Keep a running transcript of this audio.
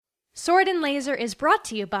Sword and Laser is brought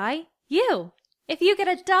to you by you. If you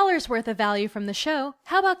get $1 worth of value from the show,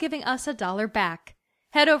 how about giving us $1 back?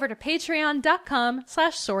 Head over to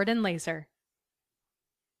patreon.com/swordandlaser.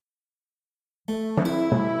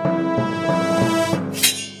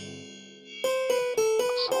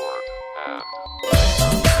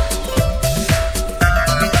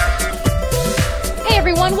 Hey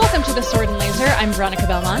everyone, welcome to the Sword and Laser. I'm Veronica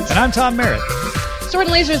Belmont. And I'm Tom Merritt. Sword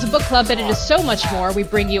and Laser is a book club, but it is so much more. We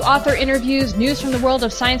bring you author interviews, news from the world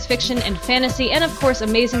of science fiction and fantasy, and of course,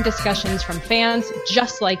 amazing discussions from fans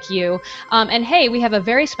just like you. And hey, we have a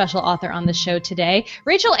very special author on the show today,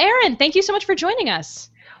 Rachel Aaron. Thank you so much for joining us.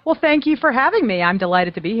 Well, thank you for having me. I'm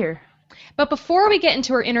delighted to be here. But before we get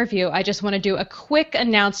into our interview, I just want to do a quick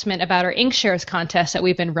announcement about our InkShares contest that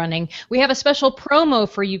we've been running. We have a special promo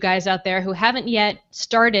for you guys out there who haven't yet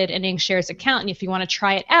started an InkShares account, and if you want to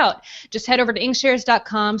try it out, just head over to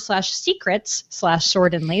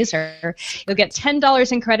inkshares.com/secrets/swordandlaser. You'll get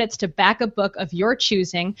 $10 in credits to back a book of your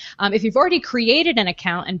choosing. If you've already created an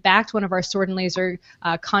account and backed one of our Sword and Laser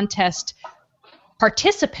contest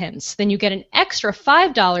participants, then you get an extra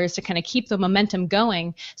 $5 to kind of keep the momentum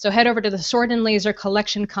going. So head over to the Sword and Laser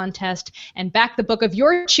Collection Contest and back the book of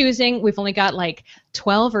your choosing. We've only got like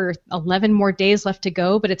 12 or 11 more days left to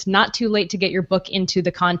go, but it's not too late to get your book into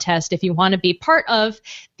the contest if you want to be part of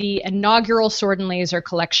the inaugural Sword and Laser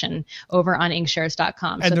collection over on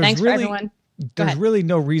inkshares.com. So thanks for everyone. There's really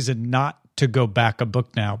no reason not to go back a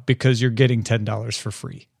book now because you're getting $10 for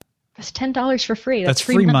free. That's $10 for free. That's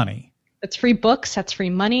free money. That's free books. That's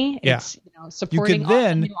free money. Yeah. It's supporting you could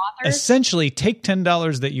then new authors. essentially take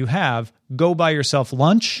 $10 that you have, go buy yourself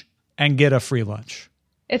lunch, and get a free lunch.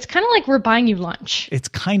 It's kind of like we're buying you lunch. It's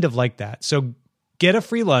kind of like that. So get a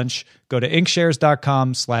free lunch. Go to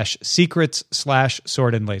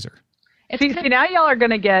inkshares.com/secrets/swordandlaser. See, now y'all are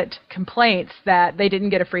going to get complaints that they didn't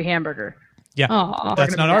get a free hamburger. Yeah, Aww.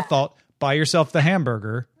 That's not our fault. Buy yourself the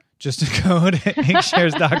hamburger. Just to go to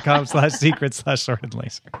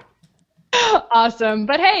inkshares.com/secrets/swordandlaser. Awesome.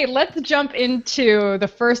 But hey, let's jump into the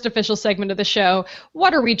first official segment of the show.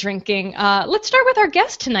 What are we drinking? Let's start with our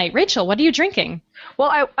guest tonight. Rachel, what are you drinking?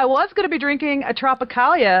 Well, I was going to be drinking a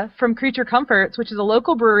Tropicalia from Creature Comforts, which is a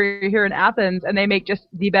local brewery here in Athens, and they make just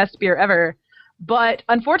the best beer ever. But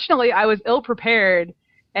unfortunately, I was ill-prepared,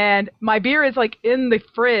 and my beer is like in the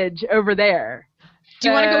fridge over there. Do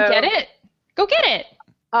you want to go get it? Go get it.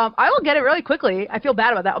 I will get it really quickly. I feel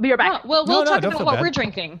bad about that. I'll be right back. We'll talk about what we're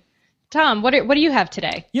drinking. Tom, what do you have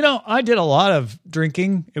today? You know, I did a lot of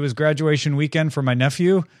drinking. It was graduation weekend for my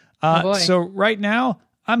nephew. Oh boy. So right now,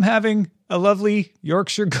 I'm having a lovely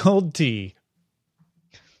Yorkshire Gold tea.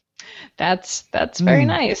 That's very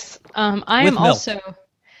nice. I am also...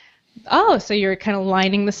 Oh, so you're kind of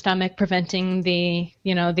lining the stomach, preventing the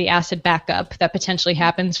acid backup that potentially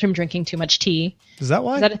happens from drinking too much tea. Is that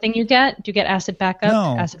why? Is that a thing you get? Do you get acid backup?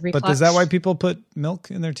 No, acid reflux? but is that why people put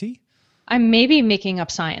milk in their tea? I'm maybe making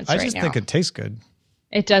up science right now. I just think it tastes good.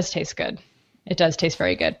 It does taste good. It does taste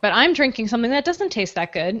very good. But I'm drinking something that doesn't taste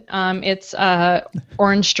that good. It's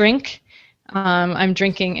orange drink. I'm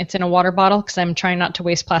drinking, it's in a water bottle because I'm trying not to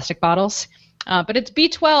waste plastic bottles. But it's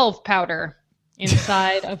B12 powder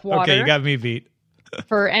inside of water. Okay, you got me beat.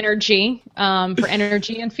 for energy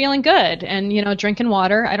and feeling good. And, drinking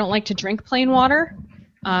water. I don't like to drink plain water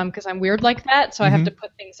because I'm weird like that. So I have to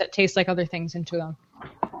put things that taste like other things into them.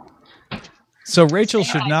 So Rachel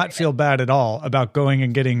should not feel bad at all about going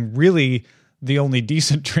and getting really the only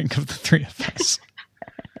decent drink of the three of us.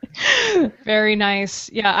 Very nice.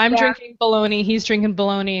 Yeah, I'm drinking bologna, he's drinking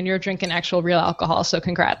bologna, and you're drinking actual real alcohol. So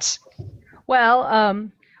congrats. Well,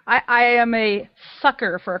 I am a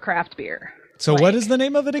sucker for a craft beer. So what is the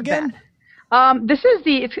name of it again? This is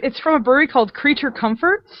it's from a brewery called Creature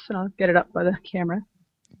Comforts, and I'll get it up by the camera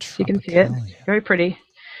so you can see it. Very pretty.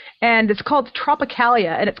 And it's called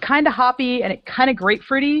Tropicalia, and it's kind of hoppy and it's kind of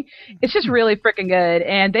grapefruity. It's just really freaking good.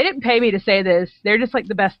 And they didn't pay me to say this. They're just like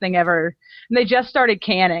the best thing ever. And they just started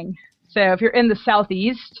canning. So if you're in the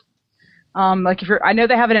Southeast, I know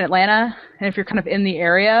they have it in Atlanta, and if you're kind of in the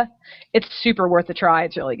area, it's super worth a try.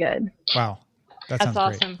 It's really good. Wow. That's sounds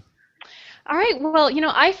awesome. Great. All right. Well,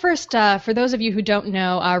 I first, for those of you who don't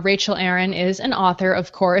know, Rachel Aaron is an author,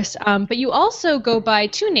 of course, but you also go by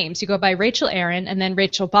two names. You go by Rachel Aaron and then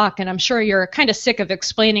Rachel Bach, and I'm sure you're kind of sick of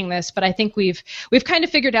explaining this, but I think we've kind of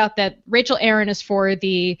figured out that Rachel Aaron is for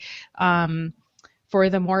the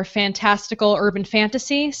more fantastical urban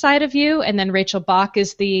fantasy side of you, and then Rachel Bach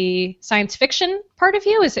is the science fiction part of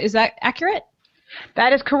you. Is that accurate?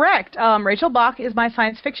 That is correct. Rachel Bach is my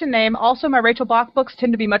science fiction name. Also, my Rachel Bach books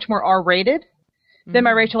tend to be much more R-rated. than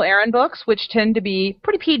my Rachel Aaron books, which tend to be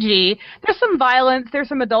pretty PG. There's some violence, there's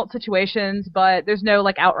some adult situations, but there's no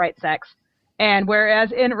like outright sex. And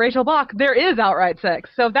whereas in Rachel Bach, there is outright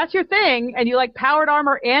sex. So if that's your thing and you like powered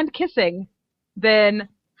armor and kissing, then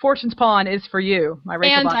Fortune's Pawn is for you, my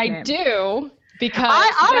Rachel Bach name. And I do,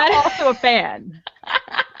 because I'm also a fan.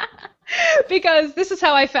 Because this is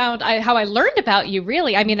how how I learned about you,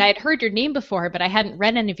 really. I mean, I had heard your name before, but I hadn't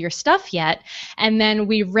read any of your stuff yet. And then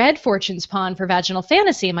we read Fortune's Pawn for Vaginal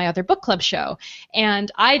Fantasy, my other book club show.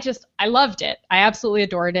 And I loved it. I absolutely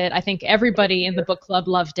adored it. I think everybody in the book club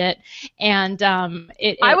loved it. And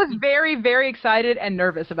I was very, very excited and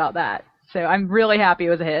nervous about that. So I'm really happy it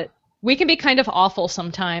was a hit. We can be kind of awful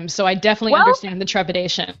sometimes, so I definitely understand the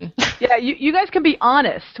trepidation. Yeah, you guys can be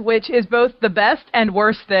honest, which is both the best and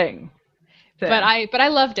worst thing. So. But I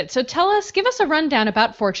loved it. So give us a rundown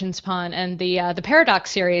about Fortune's Pawn and the Paradox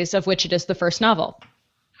series, of which it is the first novel.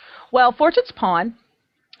 Well, Fortune's Pawn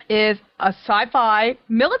is a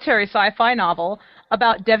military sci-fi novel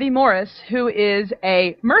about Devi Morris, who is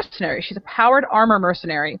a mercenary. She's a powered armor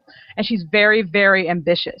mercenary, and she's very, very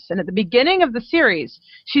ambitious. And at the beginning of the series,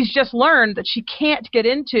 she's just learned that she can't get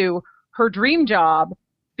into her dream job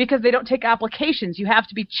because they don't take applications. You have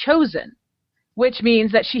to be chosen, which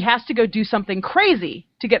means that she has to go do something crazy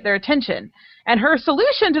to get their attention. And her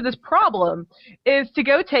solution to this problem is to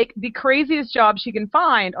go take the craziest job she can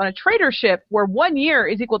find on a trader ship where 1 year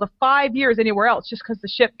is equal to 5 years anywhere else, just because the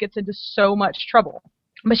ship gets into so much trouble.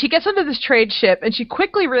 But she gets into this trade ship, and she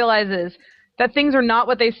quickly realizes that things are not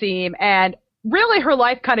what they seem, and really her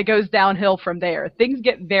life kind of goes downhill from there. Things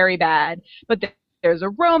get very bad, but there's a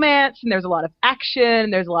romance, and there's a lot of action,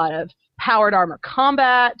 and there's a lot of powered armor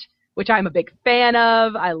combat, which I'm a big fan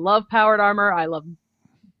of. I love powered armor. I love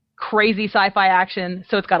crazy sci-fi action.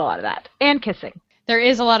 So it's got a lot of that. And kissing. There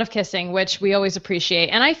is a lot of kissing, which we always appreciate.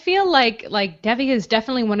 And I feel like Devi is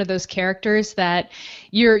definitely one of those characters that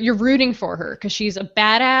you're rooting for her, because she's a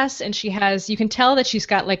badass, and you can tell that she's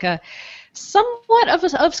got like a somewhat of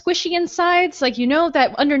squishy insides, like,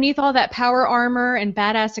 that underneath all that power armor and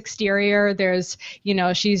badass exterior, there's,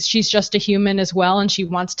 she's just a human as well, and she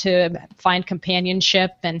wants to find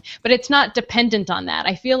companionship, but it's not dependent on that.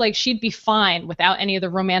 I feel like she'd be fine without any of the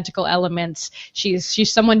romantical elements.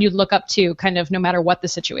 She's someone you'd look up to, kind of no matter what the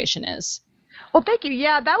situation is. Well, thank you.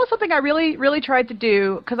 Yeah, that was something I really, really tried to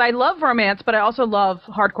do, because I love romance, but I also love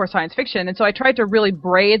hardcore science fiction, and so I tried to really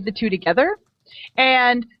braid the two together.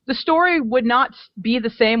 And the story would not be the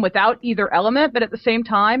same without either element, but at the same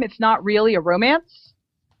time, it's not really a romance.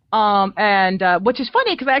 Which is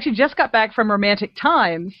funny, because I actually just got back from Romantic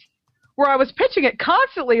Times, where I was pitching it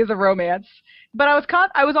constantly as a romance. But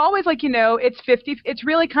I was always like, it's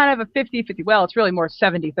really kind of a 50-50. Well, it's really more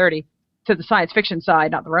 70-30 to the science fiction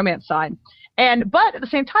side, not the romance side. But at the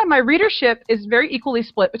same time, my readership is very equally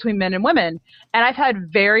split between men and women, and I've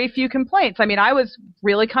had very few complaints. I mean, I was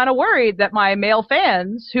really kind of worried that my male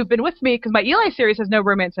fans who've been with me, because my Eli series has no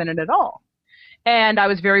romance in it at all, and I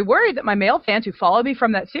was very worried that my male fans who followed me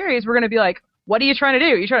from that series were going to be like, what are you trying to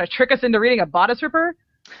do? You trying to trick us into reading a bodice ripper?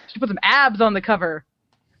 Just put some abs on the cover.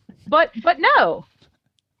 But no,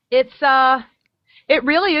 it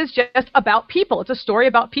really is just about people. It's a story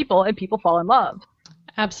about people, and people fall in love.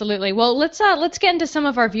 Absolutely. Well, let's get into some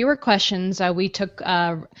of our viewer questions. We took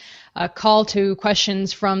a call to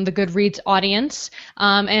questions from the Goodreads audience.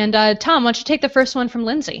 Tom, why don't you take the first one from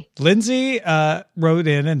Lindsay? Lindsay wrote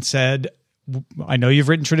in and said, I know you've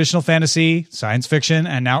written traditional fantasy, science fiction,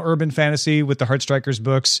 and now urban fantasy with the Heartstrikers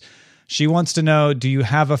books. She wants to know, do you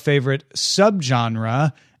have a favorite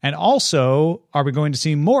subgenre? And also, are we going to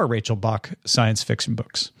see more Rachel Bach science fiction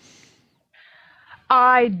books?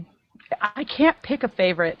 I can't pick a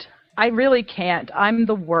favorite. I really can't. I'm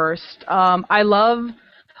the worst. I love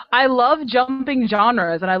jumping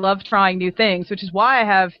genres, and I love trying new things, which is why I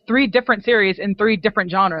have 3 different series in 3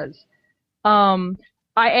 different genres. I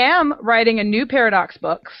am writing a new Paradox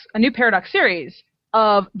series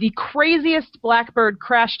of the craziest Blackbird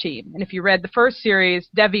crash team. And if you read the first series,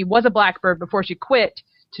 Devi was a Blackbird before she quit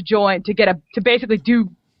to basically do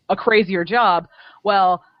a crazier job.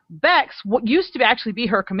 Well, Bex used to actually be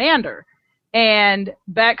her commander, and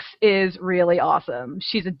Bex is really awesome.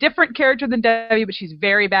 She's a different character than Debbie, but she's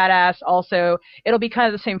very badass also. It'll be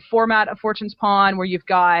kind of the same format of Fortune's Pawn, where you've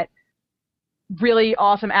got really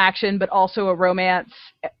awesome action, but also a romance.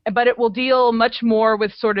 But it will deal much more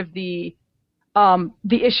with sort of the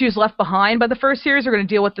issues left behind by the first series. We're going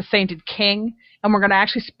to deal with the Sainted King, and we're going to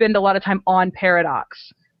actually spend a lot of time on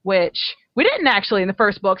Paradox, which We didn't actually in the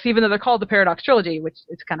first books, even though they're called the Paradox Trilogy, which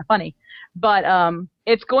is kind of funny. But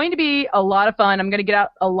it's going to be a lot of fun. I'm going to get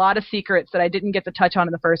out a lot of secrets that I didn't get to touch on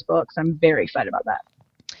in the first books. I'm very excited about that.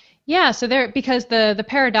 Yeah, so they're because the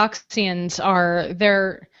Paradoxians are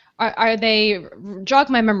they jog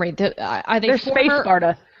my memory? They're Space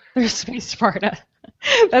Sparta. They're Space Sparta.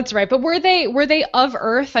 That's right. But were they of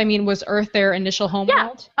Earth? I mean, was Earth their initial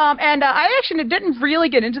homeworld? Yeah. And I actually didn't really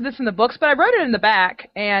get into this in the books, but I wrote it in the back,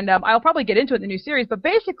 and I'll probably get into it in the new series. But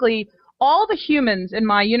basically, all the humans in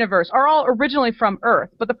my universe are all originally from Earth.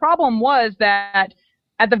 But the problem was that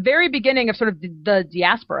at the very beginning of sort of the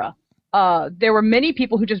diaspora, there were many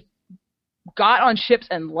people who just got on ships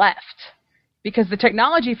and left because the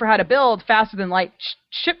technology for how to build faster than light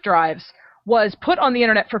ship drives was put on the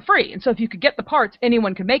internet for free. And so if you could get the parts,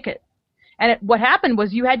 anyone could make it. And what happened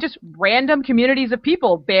was you had just random communities of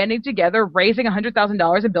people banding together, raising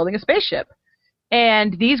 $100,000 and building a spaceship.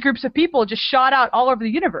 And these groups of people just shot out all over the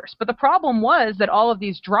universe. But the problem was that all of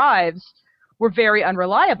these drives were very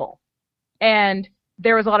unreliable. And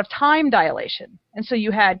there was a lot of time dilation. And so you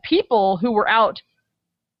had people who were out,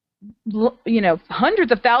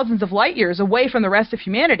 hundreds of thousands of light years away from the rest of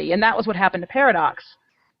humanity. And that was what happened to Paradox.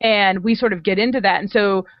 And we sort of get into that. And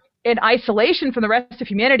so in isolation from the rest of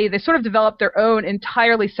humanity, they sort of developed their own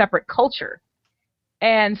entirely separate culture.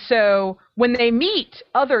 And so when they meet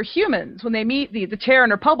other humans, when they meet the Terran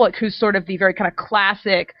Republic, who's sort of the very kind of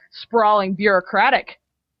classic, sprawling, bureaucratic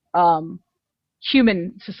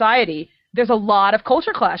human society, there's a lot of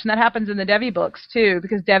culture clash. And that happens in the Devi books, too,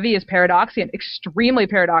 because Devi is Paradoxian, extremely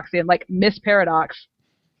Paradoxian, like Miss Paradox.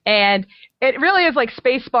 And it really is like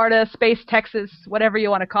Space Sparta, Space Texas, whatever you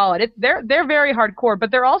want to call it. They're very hardcore, but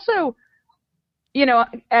they're also,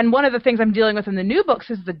 and one of the things I'm dealing with in the new books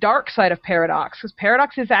is the dark side of Paradox, because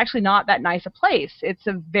Paradox is actually not that nice a place. It's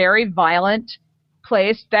a very violent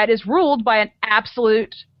place that is ruled by an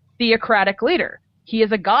absolute theocratic leader. He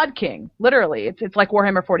is a god king, literally. It's like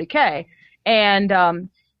Warhammer 40K. And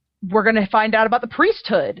we're going to find out about the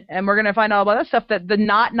priesthood, and we're going to find out about that stuff, that the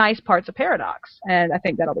not nice parts of Paradox. And I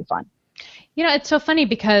think that'll be fun. It's so funny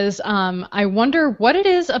because I wonder what it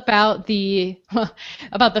is about the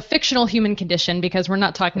fictional human condition, because we're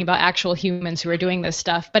not talking about actual humans who are doing this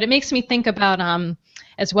stuff. But it makes me think about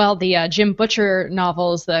as well the Jim Butcher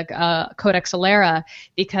novels, the Codex Alera,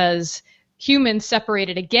 because humans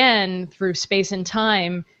separated again through space and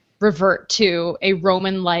time revert to a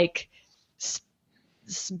Roman-like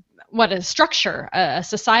structure, a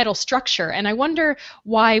societal structure. And I wonder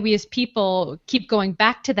why we as people keep going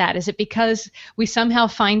back to that. Is it because we somehow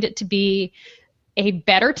find it to be a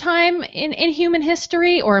better time in human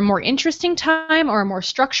history, or a more interesting time, or a more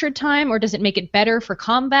structured time, or does it make it better for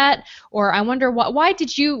combat? Or I wonder why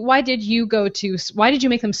did you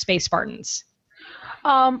make them space Spartans?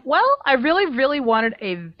 Well, I really wanted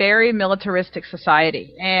a very militaristic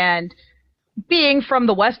society, and being from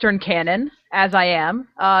the Western canon, as I am,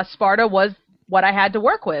 Sparta was what I had to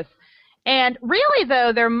work with. And really,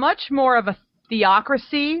 though, they're much more of a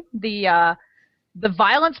theocracy. The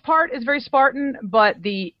violence part is very Spartan, but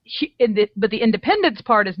the independence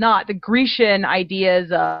part is not. The Grecian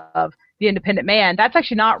ideas of the independent man, that's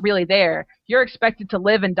actually not really there. You're expected to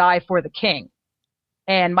live and die for the king.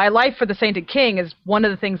 And my life for the sainted king is one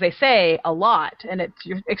of the things they say a lot, and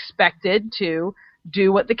you're expected to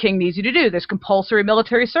do what the king needs you to do. There's compulsory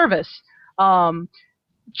military service.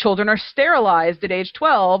 Children are sterilized at age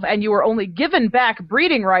 12, and you are only given back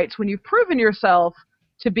breeding rights when you've proven yourself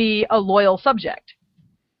to be a loyal subject.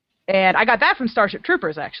 And I got that from Starship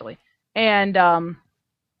Troopers, actually. And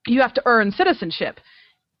you have to earn citizenship.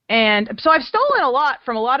 And so I've stolen a lot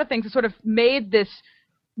from a lot of things that sort of made this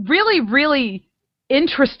really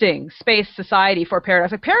interesting space society for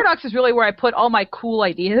Paradox. Like, Paradox is really where I put all my cool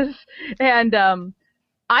ideas. And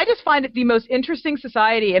I just find it the most interesting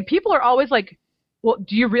society. And people are always like, well,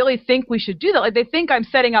 do you really think we should do that? Like, they think I'm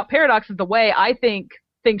setting out Paradox as the way I think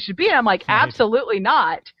things should be. And I'm like, absolutely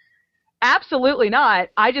not. Absolutely not.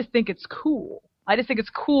 I just think it's cool. I just think it's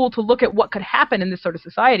cool to look at what could happen in this sort of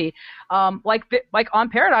society. Like on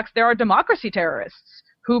Paradox, there are democracy terrorists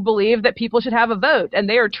who believe that people should have a vote, and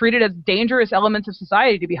they are treated as dangerous elements of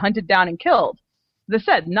society to be hunted down and killed. As I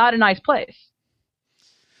said, not a nice place.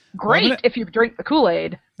 Great if you drink the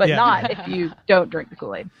Kool-Aid, but not if you don't drink the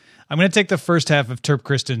Kool-Aid. I'm going to take the first half of Terp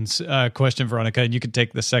Kristen's question, Veronica, and you can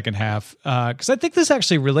take the second half, because I think this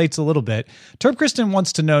actually relates a little bit. Terp Kristen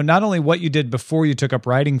wants to know not only what you did before you took up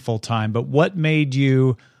writing full-time, but what made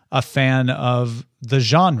you a fan of the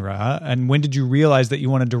genre, and when did you realize that you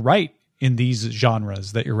wanted to write in these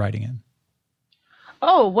genres that you're writing in?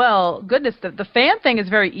 Oh, well, goodness, the fan thing is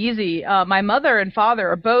very easy. My mother and father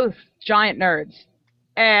are both giant nerds.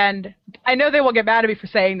 And I know they will get mad at me for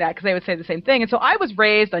saying that because they would say the same thing. And so I was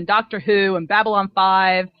raised on Doctor Who and Babylon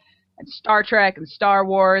 5 and Star Trek and Star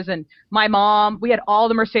Wars. And my mom, we had all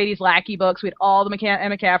the Mercedes Lackey books. We had all the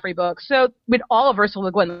Anne McCaffrey books. So we had all of Ursula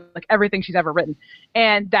Le Guin, like everything she's ever written.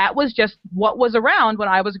 And that was just what was around when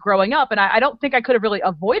I was growing up. And I don't think I could have really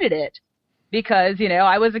avoided it because, you know,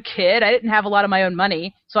 I was a kid. I didn't have a lot of my own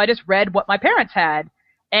money. So I just read what my parents had.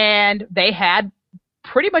 And they had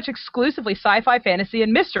pretty much exclusively sci-fi, fantasy,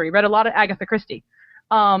 and mystery. Read a lot of Agatha Christie.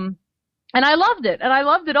 And I loved it. And I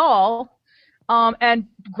loved it all. And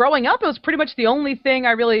growing up, it was pretty much the only thing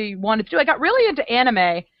I really wanted to do. I got really into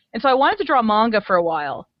anime. And so I wanted to draw manga for a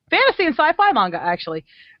while. Fantasy and sci-fi manga, actually.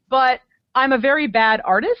 But I'm a very bad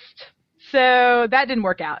artist. So that didn't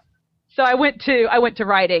work out. So I went to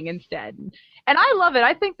writing instead. And I love it.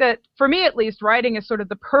 I think that, for me at least, writing is sort of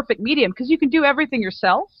the perfect medium because you can do everything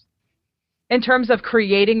yourself in terms of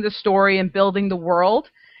creating the story and building the world.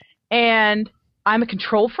 And I'm a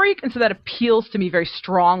control freak, and so that appeals to me very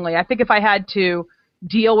strongly. I think if I had to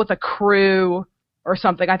deal with a crew or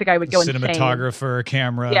something, I think I would go insane. Cinematographer,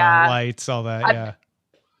 camera, lights, all that, yeah.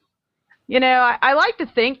 You know, I like to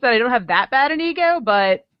think that I don't have that bad an ego,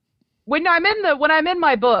 but when I'm in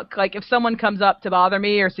my book, like if someone comes up to bother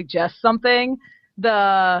me or suggests something,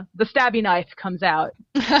 the stabby knife comes out.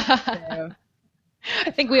 So.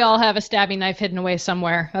 I think we all have a stabby knife hidden away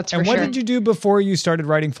somewhere. That's for sure. And what did you do before you started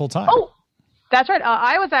writing full time? Oh, that's right.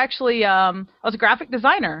 I was actually I was a graphic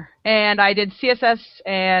designer, and I did CSS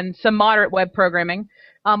and some moderate web programming.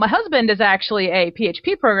 My husband is actually a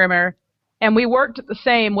PHP programmer, and we worked at the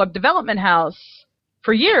same web development house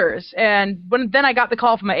for years. And then I got the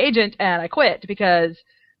call from my agent, and I quit because,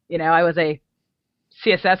 you know, I was a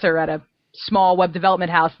CSSer at a small web development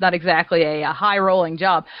house, not exactly a high rolling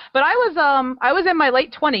job. But I was in my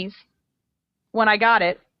late 20s when I got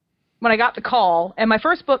the call, and my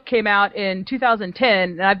first book came out in 2010,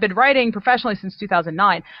 and I've been writing professionally since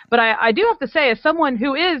 2009. But I do have to say, as someone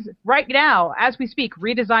who is right now, as we speak,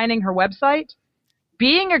 redesigning her website,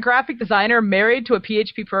 being a graphic designer married to a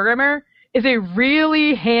PHP programmer is a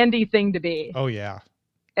really handy thing to be. Oh yeah.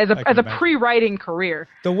 As a pre-writing career.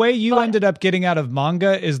 The way you ended up getting out of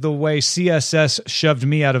manga is the way CSS shoved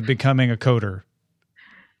me out of becoming a coder.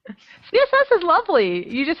 CSS is lovely.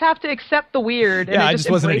 You just have to accept the weird. Yeah, I just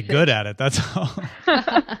wasn't any good at it. That's all.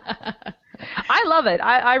 I love it.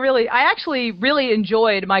 I actually really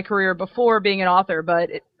enjoyed my career before being an author, but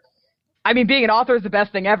being an author is the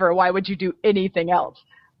best thing ever. Why would you do anything else?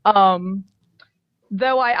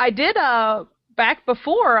 Though I did, back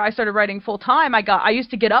before I started writing full time, I used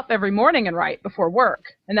to get up every morning and write before work.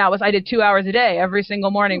 And I did 2 hours a day every single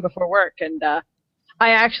morning before work. And I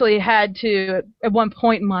actually had to, at one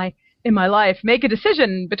point in my life, make a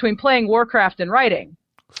decision between playing Warcraft and writing.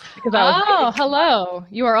 Because hello.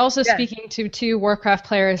 You are also speaking to 2 Warcraft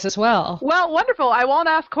players as well. Well, wonderful. I won't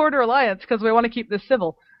ask Horde or Alliance because we want to keep this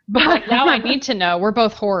civil. But now I need to know. We're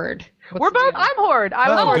both Horde. I'm Horde.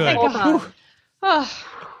 I'm Horde.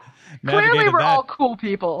 Clearly, we're all cool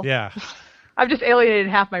people. Yeah. I've just alienated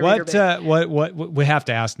half my reader base. What we have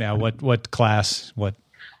to ask now? What class? What?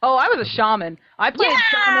 Oh, I was a shaman. I played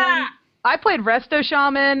shaman. I played resto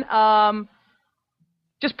shaman.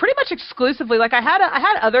 Just pretty much exclusively. Like I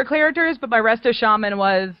had other characters, but my resto shaman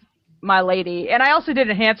was my lady, and I also did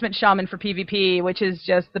enhancement shaman for PvP, which is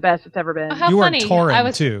just the best it's ever been. You were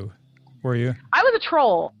Tauren too, were you? I was a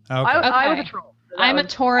troll. Okay. I was a troll. So I'm a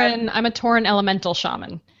Tauren elemental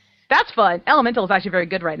shaman. That's fun. Elemental is actually very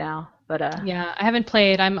good right now, but yeah, I haven't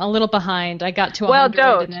played. I'm a little behind. I got to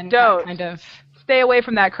 100 and then got kind of stay away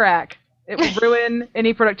from that crack. It will ruin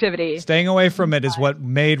any productivity. Staying away from it is what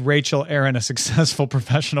made Rachel Aaron a successful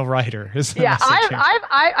professional writer.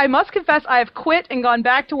 I must confess I have quit and gone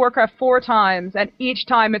back to Warcraft 4 times, and each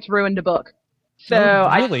time it's ruined a book. So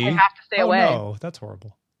really? I have to stay away. No, that's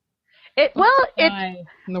horrible. In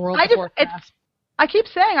the world of Warcraft. I keep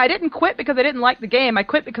saying I didn't quit because I didn't like the game. I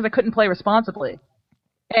quit because I couldn't play responsibly.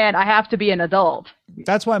 And I have to be an adult.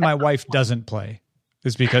 That's why my wife doesn't play,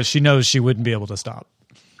 is because she knows she wouldn't be able to stop.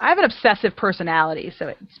 I have an obsessive personality, so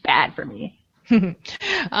it's bad for me.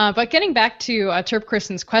 But getting back to Terp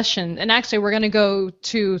Kristen's question, and actually we're going to go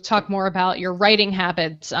to talk more about your writing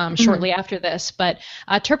habits shortly after this, but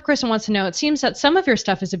Terp Kristen wants to know, it seems that some of your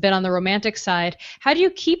stuff is a bit on the romantic side. How do you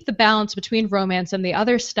keep the balance between romance and the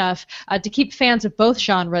other stuff to keep fans of both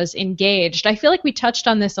genres engaged? I feel like we touched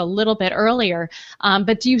on this a little bit earlier,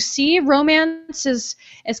 but do you see romance as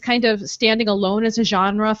kind of standing alone as a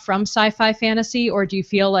genre from sci-fi fantasy, or do you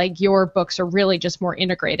feel like your books are really just more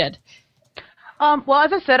integrated? Well,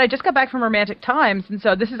 as I said, I just got back from Romantic Times, and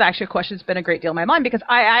so this is actually a question that's been a great deal in my mind because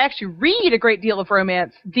I actually read a great deal of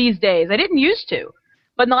romance these days. I didn't used to,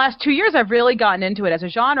 but in the last 2 years, I've really gotten into it as a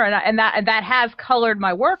genre, and that has colored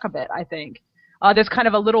my work a bit, I think. There's kind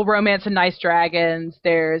of a little romance in Nice Dragons.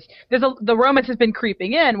 The romance has been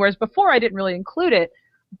creeping in, whereas before I didn't really include it.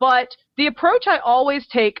 But the approach I always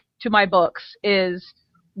take to my books is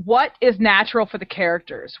what is natural for the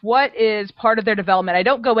characters? What is part of their development? I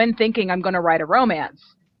don't go in thinking I'm going to write a romance.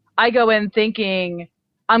 I go in thinking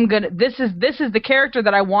this is the character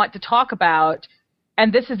that I want to talk about,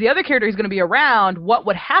 and this is the other character who's going to be around. What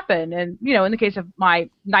would happen? And in the case of my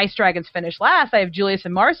Nice Dragons finished last, I have Julius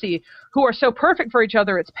and Marcy, who are so perfect for each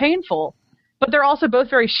other it's painful, but they're also both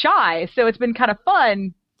very shy. So it's been kind of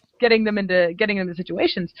fun getting them into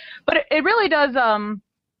situations. But it really does.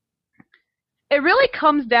 It really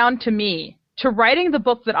comes down to me, to writing the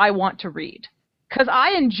book that I want to read. Because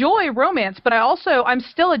I enjoy romance, but I'm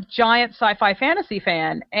still a giant sci-fi fantasy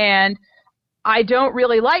fan, and I don't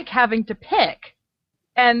really like having to pick.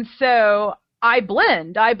 And so I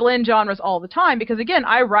blend genres all the time because, again,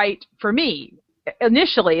 I write for me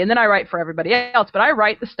initially, and then I write for everybody else, but I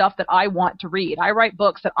write the stuff that I want to read. I write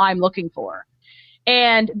books that I'm looking for.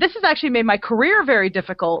 And this has actually made my career very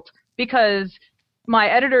difficult because my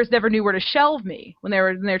editors never knew where to shelve me. When they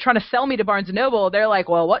were trying to sell me to Barnes & Noble, they're like,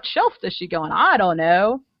 well, what shelf does she go on? I don't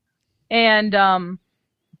know. And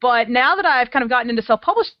but now that I've kind of gotten into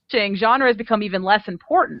self-publishing, genre has become even less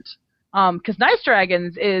important. Because Nice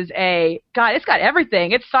Dragons is it's got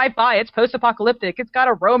everything. It's sci-fi, it's post-apocalyptic, it's got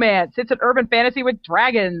a romance, it's an urban fantasy with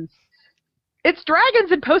dragons. It's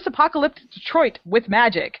dragons in post-apocalyptic Detroit with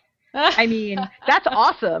magic. I mean, that's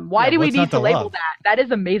awesome. Why do we need to label that? That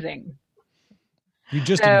is amazing. You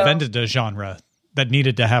just invented a genre that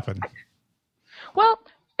needed to happen. Well,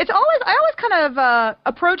 I always kind of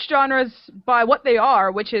approach genres by what they are,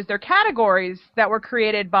 which is they're categories that were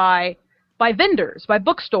created by vendors, by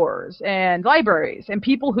bookstores and libraries and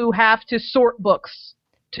people who have to sort books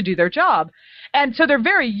to do their job. And so they're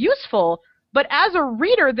very useful, but as a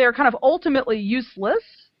reader, they're kind of ultimately useless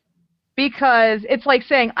because it's like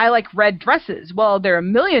saying, I like red dresses. Well, there are a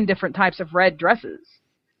million different types of red dresses.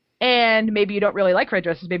 And maybe you don't really like red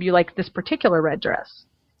dresses. Maybe you like this particular red dress.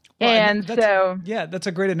 Well, that's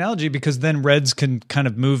a great analogy because then reds can kind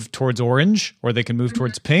of move towards orange or they can move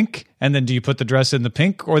towards pink. And then do you put the dress in the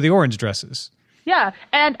pink or the orange dresses? Yeah.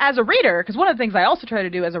 And as a reader, because one of the things I also try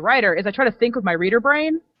to do as a writer is I try to think with my reader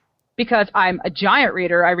brain because I'm a giant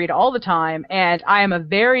reader. I read all the time. And I am a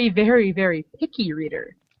very, very, very picky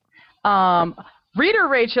reader. Writer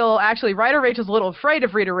Rachel's a little afraid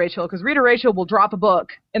of Reader Rachel because Reader Rachel will drop a book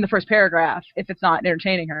in the first paragraph if it's not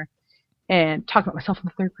entertaining her and talk about myself in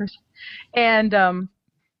the third person. And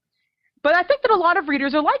but I think that a lot of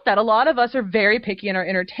readers are like that. A lot of us are very picky in our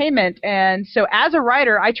entertainment. And so as a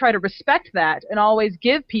writer, I try to respect that and always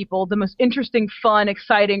give people the most interesting, fun,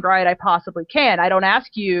 exciting ride I possibly can. I don't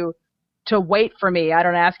ask you to wait for me. I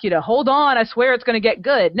don't ask you to hold on. I swear it's going to get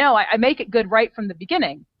good. No, I make it good right from the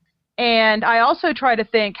beginning. And I also try to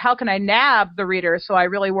think, how can I nab the reader? So I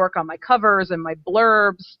really work on my covers and my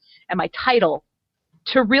blurbs and my title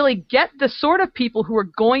to really get the sort of people who are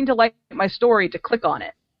going to like my story to click on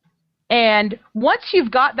it. And once you've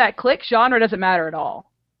got that click, genre doesn't matter at all.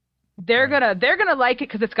 They're gonna like it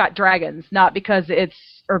because it's got dragons, not because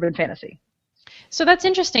it's urban fantasy. So that's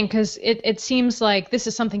interesting because it seems like this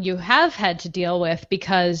is something you have had to deal with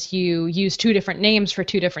because you use two different names for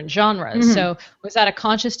two different genres. Mm-hmm. So was that a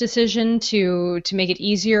conscious decision to make it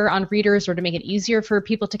easier on readers or to make it easier for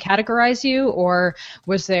people to categorize you, or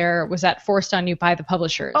was that forced on you by the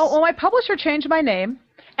publishers? Oh, well, my publisher changed my name,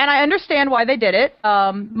 and I understand why they did it.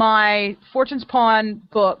 My Fortune's Pawn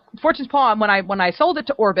book, when I sold it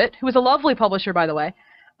to Orbit, who was a lovely publisher, by the way,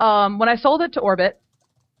 when I sold it to Orbit,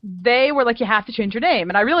 they were like, you have to change your name.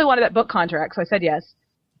 And I really wanted that book contract, so I said yes.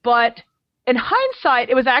 But in hindsight,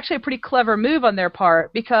 it was actually a pretty clever move on their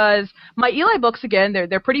part because my Eli books, again,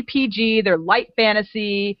 they're pretty PG, they're light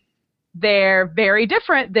fantasy, they're very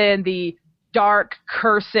different than the dark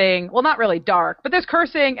cursing, well, not really dark, but there's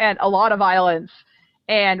cursing and a lot of violence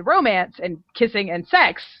and romance and kissing and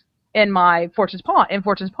sex in my Fortune's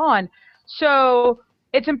Pawn. So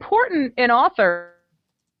it's important in authors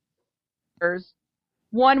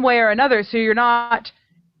one way or another, so you're not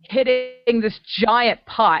hitting this giant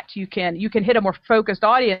pot. You can hit a more focused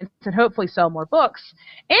audience and hopefully sell more books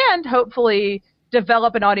and hopefully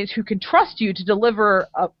develop an audience who can trust you to deliver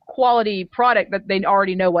a quality product that they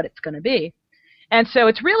already know what it's going to be. And so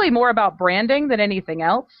it's really more about branding than anything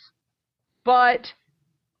else. But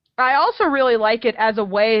I also really like it as a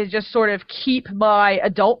way to just sort of keep my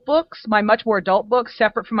adult books, my much more adult books,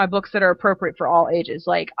 separate from my books that are appropriate for all ages.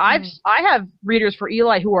 Like I have readers for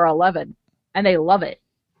Eli who are 11 and they love it,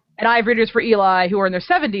 and I have readers for Eli who are in their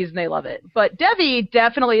 70s and they love it. But Devi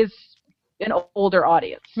definitely is an older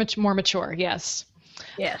audience, much more mature. Yes.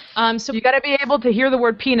 Yes. So you got to be able to hear the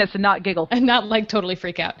word penis and not giggle. And not like totally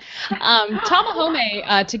freak out.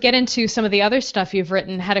 Tamahome, to get into some of the other stuff you've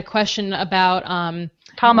written, had a question about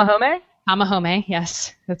Tamahome? Tamahome,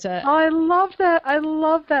 yes. That's a. Oh, I love that. I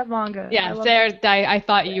love that manga. Yeah, I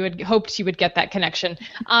thought hoped you would get that connection.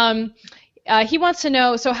 He wants to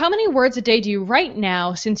know, so how many words a day do you write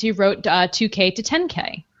now since you wrote 2K to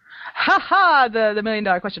 10K? The $1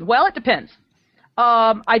 million question. Well, it depends.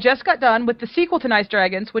 I just got done with the sequel to Nice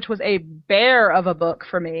Dragons, which was a bear of a book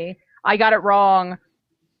for me. I got it wrong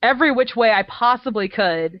every which way I possibly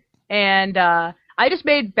could, and I just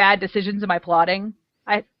made bad decisions in my plotting.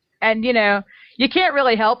 And you know, you can't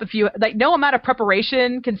really help if you like. No amount of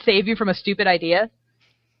preparation can save you from a stupid idea,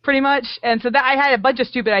 pretty much. And so that I had a bunch of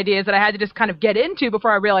stupid ideas that I had to just kind of get into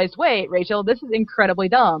before I realized, wait, Rachel, this is incredibly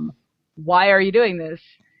dumb. Why are you doing this?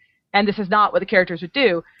 And this is not what the characters would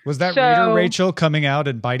do. Was that reader Rachel coming out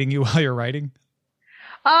and biting you while you're writing?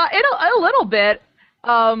 A little bit.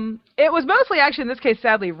 It was mostly, actually, in this case,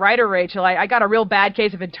 sadly, writer Rachel. I got a real bad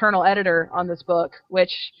case of internal editor on this book,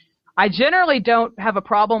 which I generally don't have a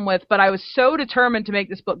problem with, but I was so determined to make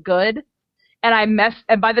this book good. And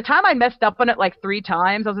by the time I messed up on it like 3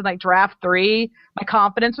 times, I was in like draft 3, my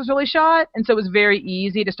confidence was really shot. And so it was very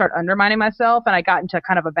easy to start undermining myself. And I got into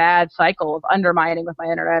kind of a bad cycle of undermining with my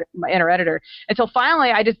inner editor until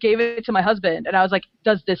finally I just gave it to my husband. And I was like,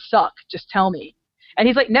 does this suck? Just tell me. And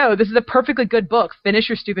he's like, no, this is a perfectly good book. Finish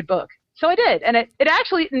your stupid book. So I did. And it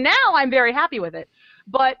actually, now I'm very happy with it.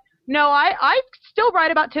 But no, I still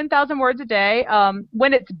write about 10,000 words a day.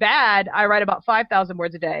 When it's bad, I write about 5,000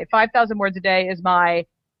 words a day. 5,000 words a day is my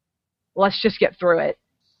let's just get through it,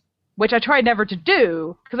 which I try never to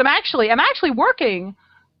do because I'm actually working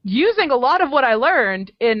using a lot of what I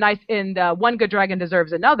learned in One Good Dragon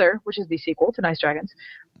Deserves Another, which is the sequel to Nice Dragons,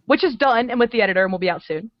 which is done and with the editor and will be out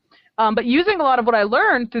soon. But using a lot of what I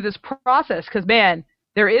learned through this process because, man,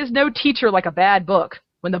 there is no teacher like a bad book.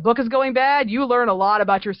 When the book is going bad, you learn a lot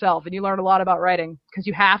about yourself and you learn a lot about writing because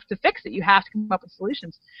you have to fix it. You have to come up with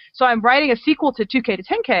solutions. So I'm writing a sequel to 2K to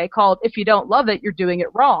 10K called If You Don't Love It, You're Doing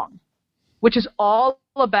It Wrong, which is all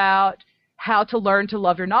about how to learn to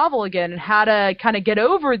love your novel again and how to kind of get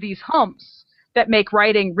over these humps that make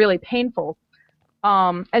writing really painful.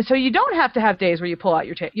 And so you don't have to have days where you pull out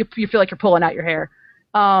you feel like you're pulling out your hair.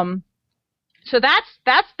 So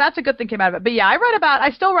that's a good thing came out of it. But yeah,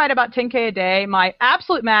 I still write about 10K a day. My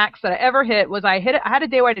absolute max that I ever hit was I had a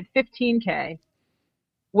day where I did 15K,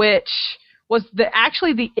 which was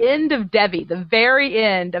actually the end of Devi, the very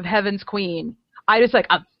end of Heaven's Queen. I just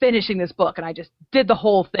I'm finishing this book and I just did the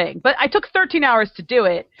whole thing. But I took 13 hours to do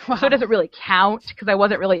it. Wow. So it doesn't really count because I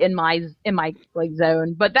wasn't really in my like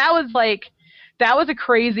zone. But that was a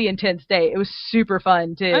crazy intense day. It was super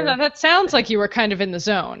fun too. That sounds like you were kind of in the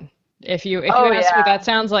zone. If you ask me, that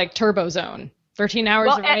sounds like Turbo Zone. 13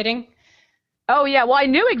 hours of writing? Oh, yeah. Well, I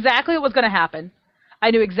knew exactly what was going to happen. I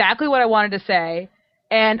knew exactly what I wanted to say.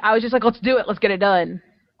 And I was just like, let's do it. Let's get it done.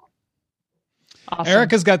 Awesome.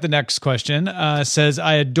 Erica's got the next question. Says,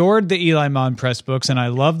 I adored the Eli Mon press books, and I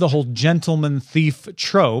love the whole gentleman thief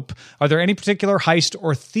trope. Are there any particular heist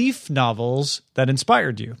or thief novels that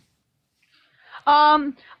inspired you?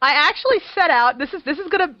 I actually set out. My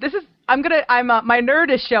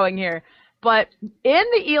nerd is showing here. But in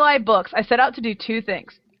the Eli books, I set out to do 2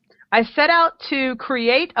 things. I set out to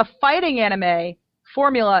create a fighting anime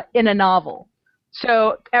formula in a novel.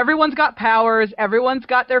 So everyone's got powers, everyone's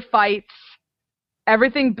got their fights,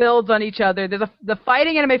 everything builds on each other. There's the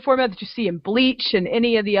fighting anime formula that you see in Bleach and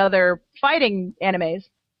any of the other fighting animes.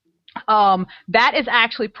 That is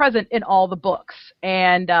actually present in all the books.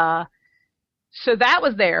 And so that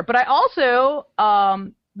was there. But I also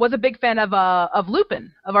was a big fan of Lupin,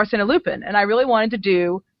 of Arsène Lupin, and I really wanted to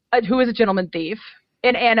do Who is a Gentleman Thief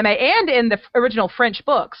in anime and in the original French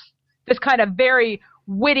books. This kind of very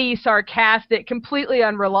witty, sarcastic, completely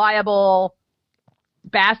unreliable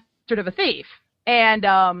bastard of a thief. And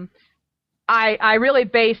I really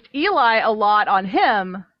based Eli a lot on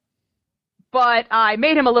him, but I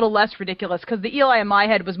made him a little less ridiculous because the Eli in my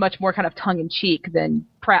head was much more kind of tongue-in-cheek than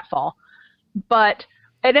pratfall. But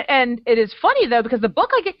and it is funny though because the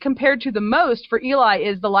book I get compared to the most for Eli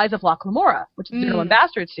is The Lies of Locke Lamora, which is the Cinderella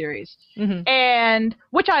Bastard series, and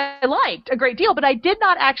which I liked a great deal, but I did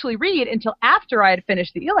not actually read until after I had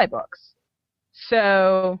finished the Eli books.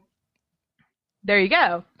 So there you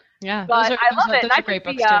go. Yeah, but I love it. Those And are great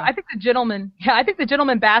books too. I think the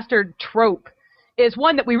gentleman bastard trope is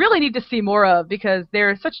one that we really need to see more of because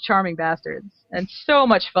they're such charming bastards and so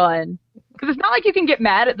much fun. Because it's not like you can get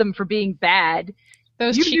mad at them for being bad.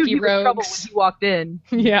 Those you cheeky knew rogues. trouble when you walked in.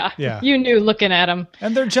 Yeah. You knew looking at them.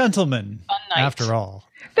 And they're gentlemen, after all.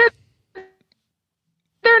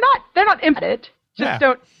 They're not impotent. Just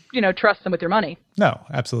don't, trust them with your money. No,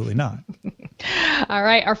 absolutely not. All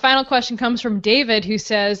right. Our final question comes from David, who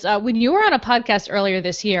says, when you were on a podcast earlier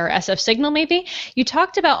this year, SF Signal maybe, you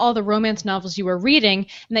talked about all the romance novels you were reading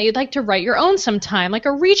and that you'd like to write your own sometime, like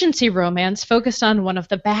a Regency romance focused on one of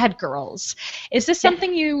the bad girls. Is this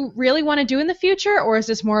something you really want to do in the future, or is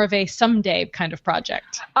this more of a someday kind of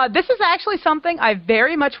project? This is actually something I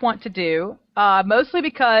very much want to do, mostly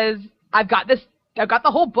because I've got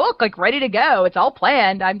the whole book ready to go. It's all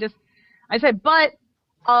planned. But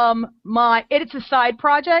it's a side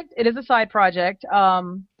project. It is a side project.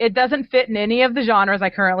 It doesn't fit in any of the genres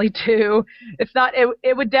I currently do. It's not,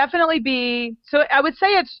 it would definitely be, so I would say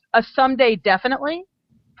it's a someday definitely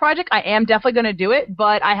project. I am definitely going to do it,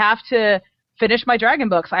 but I have to finish my Dragon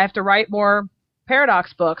books. I have to write more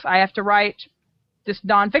Paradox books. I have to write this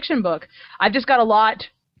nonfiction book. I've just got a lot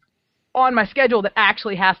on my schedule that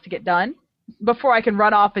actually has to get done before I can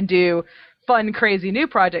run off and do fun, crazy new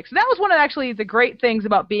projects. That was one of actually the great things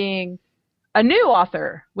about being a new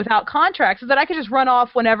author without contracts, is that I could just run off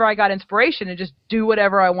whenever I got inspiration and just do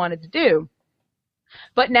whatever I wanted to do.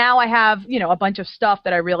 But now I have, a bunch of stuff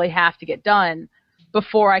that I really have to get done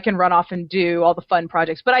before I can run off and do all the fun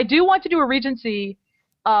projects. But I do want to do a Regency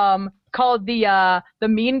called the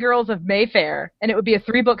Mean Girls of Mayfair, and it would be a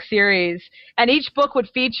 3-book series, and each book would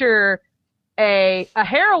feature a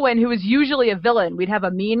heroine who is usually a villain. We'd have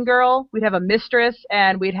a mean girl, we'd have a mistress,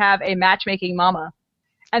 and we'd have a matchmaking mama.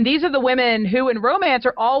 And these are the women who in romance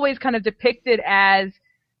are always kind of depicted as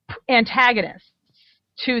antagonists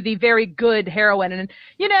to the very good heroine. And,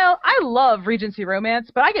 I love Regency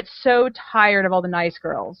romance, but I get so tired of all the nice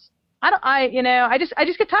girls. I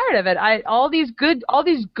just get tired of it. All these good,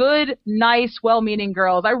 nice, well-meaning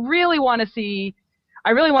girls. I really want to see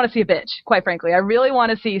a bitch, quite frankly. I really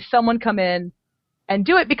want to see someone come in and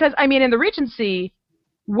do it because, in the Regency,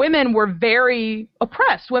 women were very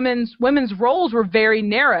oppressed. Women's roles were very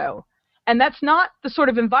narrow. And that's not the sort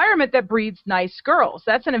of environment that breeds nice girls.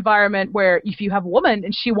 That's an environment where if you have a woman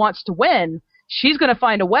and she wants to win, she's going to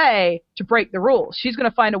find a way to break the rules. She's going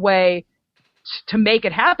to find a way to make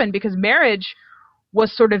it happen because marriage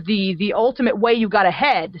was sort of the ultimate way you got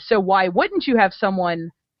ahead. So why wouldn't you have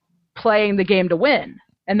someone playing the game to win?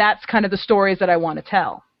 And that's kind of the stories that I want to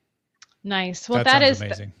tell. Nice. Well, that is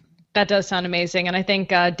amazing. That does sound amazing, and I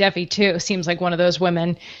think Devi too seems like one of those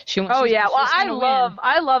women. Well,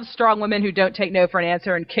 I love strong women who don't take no for an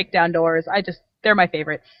answer and kick down doors. They're my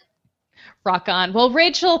favorites. Rock on. Well,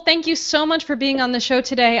 Rachel, thank you so much for being on the show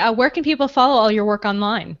today. Where can people follow all your work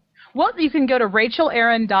online? Well, you can go to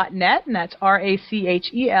rachelaaron.net, and that's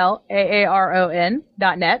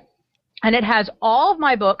RACHELAARON.net. And it has all of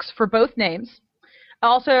my books for both names.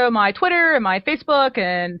 Also my Twitter and my Facebook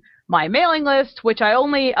and my mailing list, which I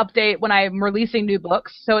only update when I'm releasing new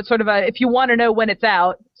books. So it's sort of if you want to know when it's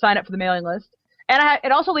out, sign up for the mailing list. And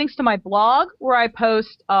it also links to my blog where I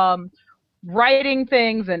post writing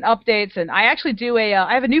things and updates. And I actually do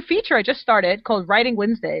I have a new feature I just started called Writing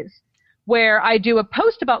Wednesdays, where I do a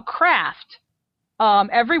post about craft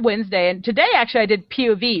every Wednesday. And today, actually, I did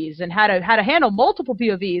POVs and how to handle multiple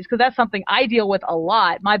POVs because that's something I deal with a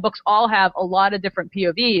lot. My books all have a lot of different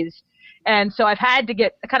POVs. And so I've had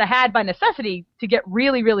by necessity to get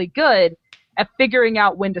really, really good at figuring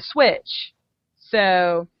out when to switch.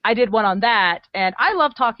 So I did one on that. And I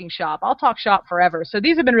love talking shop. I'll talk shop forever. So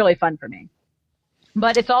these have been really fun for me.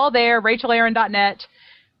 But it's all there, rachelaaron.net,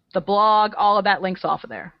 the blog, all of that links off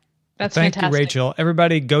of there. That's Thank fantastic. you, Rachel.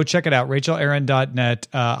 Everybody go check it out, rachelaaron.net.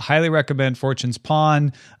 Highly recommend Fortune's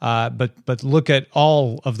Pawn, but look at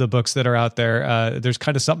all of the books that are out there. There's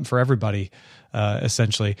kind of something for everybody,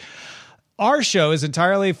 essentially. Our show is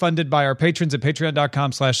entirely funded by our patrons at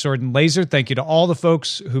patreon.com/swordandlaser. Thank you to all the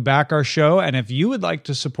folks who back our show. And if you would like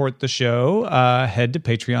to support the show, head to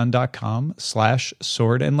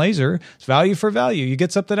patreon.com/swordandlaser. It's value for value. You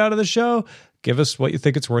get something out of the show, give us what you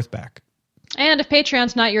think it's worth back. And if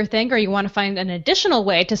Patreon's not your thing or you want to find an additional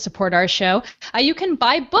way to support our show, you can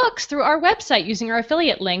buy books through our website using our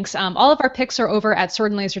affiliate links. All of our picks are over at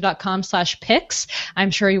swordandlaser.com/picks.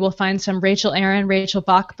 I'm sure you will find some Rachel Aaron, Rachel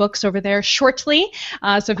Bach books over there shortly.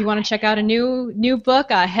 So if you want to check out a new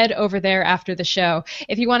book, head over there after the show.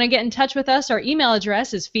 If you want to get in touch with us, our email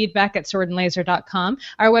address is feedback@swordandlaser.com.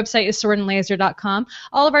 Our website is swordandlaser.com.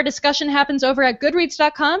 All of our discussion happens over at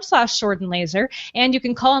goodreads.com/swordandlaser. And you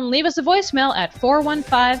can call and leave us a voicemail at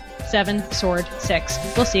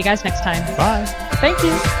 415-7-SWORD-6. We'll see you guys next time. Bye. Thank you.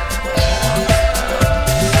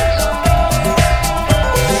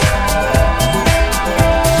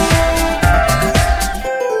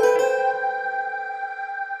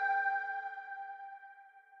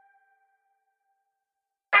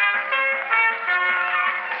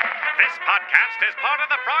 This podcast is part of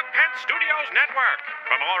the Frog Pants Studios Network.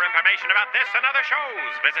 For more information about this and other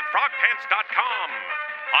shows, visit frogpants.com.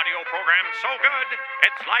 Audio program so good,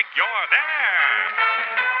 it's like you're there.